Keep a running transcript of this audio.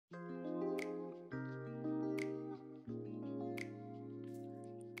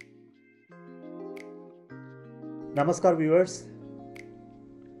Namaskar viewers.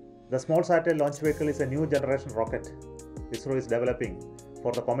 The small satellite launch vehicle is a new generation rocket ISRO is developing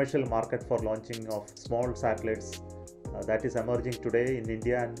for the commercial market for launching of small satellites that is emerging today in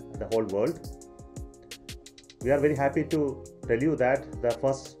India and the whole world. We are very happy to tell you that the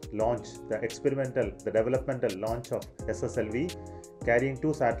first launch, the developmental launch of SSLV carrying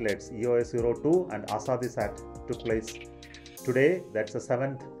two satellites EOS02 and AzaadiSAT took place today. That's the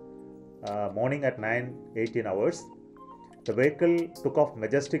 7th morning at 9:18 hours. The vehicle took off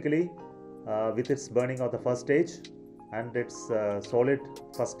majestically with its burning of the first stage and its solid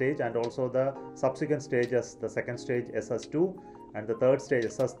first stage, and also the subsequent stages, the second stage SS2 and the third stage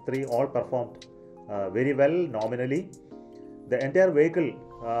SS3 all performed very well nominally. The entire vehicle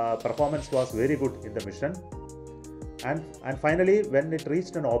performance was very good in the mission, and finally when it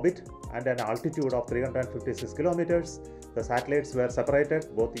reached an orbit and an altitude of 356 kilometers, the satellites were separated.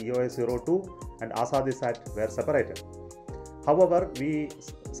 Both EOS02 and AzaadiSAT were separated. However, we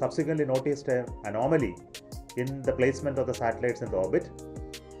subsequently noticed an anomaly in the placement of the satellites in the orbit.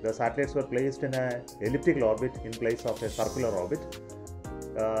 The satellites were placed in an elliptical orbit in place of a circular orbit.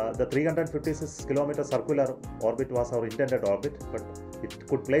 The 356 kilometer circular orbit was our intended orbit, but it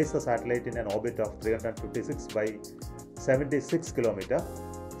could place the satellite in an orbit of 356 by 76 kilometer,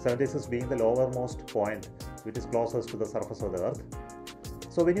 76 being the lowermost point which is closest to the surface of the Earth.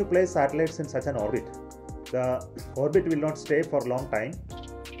 So when you place satellites in such an orbit, the orbit will not stay for a long time.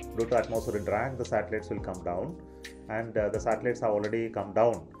 Due to atmospheric drag, the satellites will come down, and the satellites have already come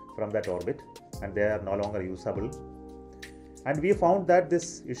down from that orbit and they are no longer usable. And we found that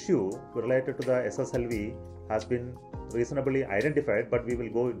this issue related to the SSLV has been reasonably identified, but we will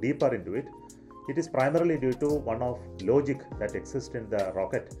go deeper into it. It is primarily due to one of logic that exists in the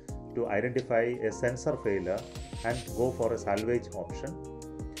rocket to identify a sensor failure and go for a salvage option.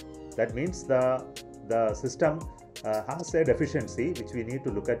 That means the system has a deficiency which we need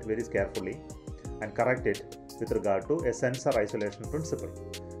to look at very carefully and correct it with regard to a sensor isolation principle.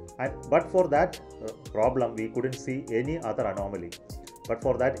 But for that problem, we couldn't see any other anomaly. But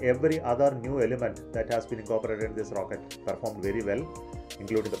for that, every other new element that has been incorporated in this rocket performed very well,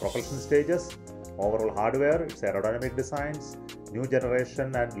 including the propulsion stages, overall hardware, its aerodynamic designs, new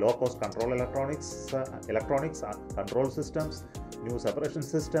generation and low-cost control electronics, control systems, new separation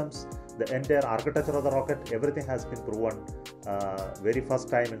systems, the entire architecture of the rocket, everything has been proven very first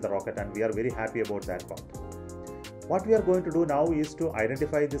time in the rocket, and we are very happy about that part. What we are going to do now is to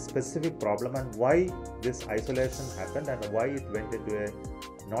identify this specific problem and why this isolation happened and why it went into a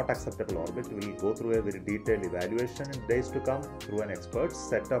not acceptable orbit. We will go through a very detailed evaluation in days to come through an expert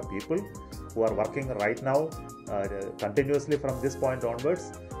set of people who are working right now continuously from this point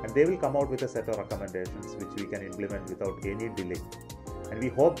onwards, and they will come out with a set of recommendations which we can implement without any delay. And we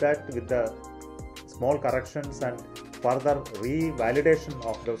hope that with the small corrections and further revalidation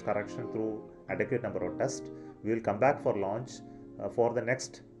of those corrections through adequate number of tests, we will come back for launch for the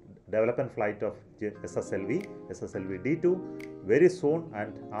next development flight of SSLV D2 very soon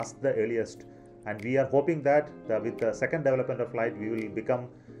and as the earliest. And we are hoping that with the second development flight, we will become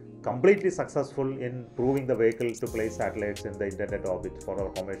completely successful in proving the vehicle to place satellites in the intended orbit for our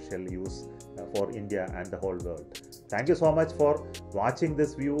commercial use for India and the whole world. Thank you so much for watching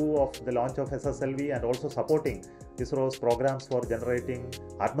this view of the launch of SSLV and also supporting ISRO's programs for generating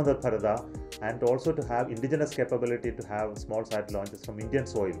Atmanirbharta and also to have indigenous capability to have small satellite launches from Indian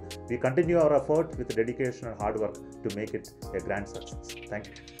soil. We continue our effort with dedication and hard work to make it a grand success. Thank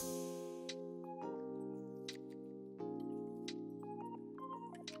you.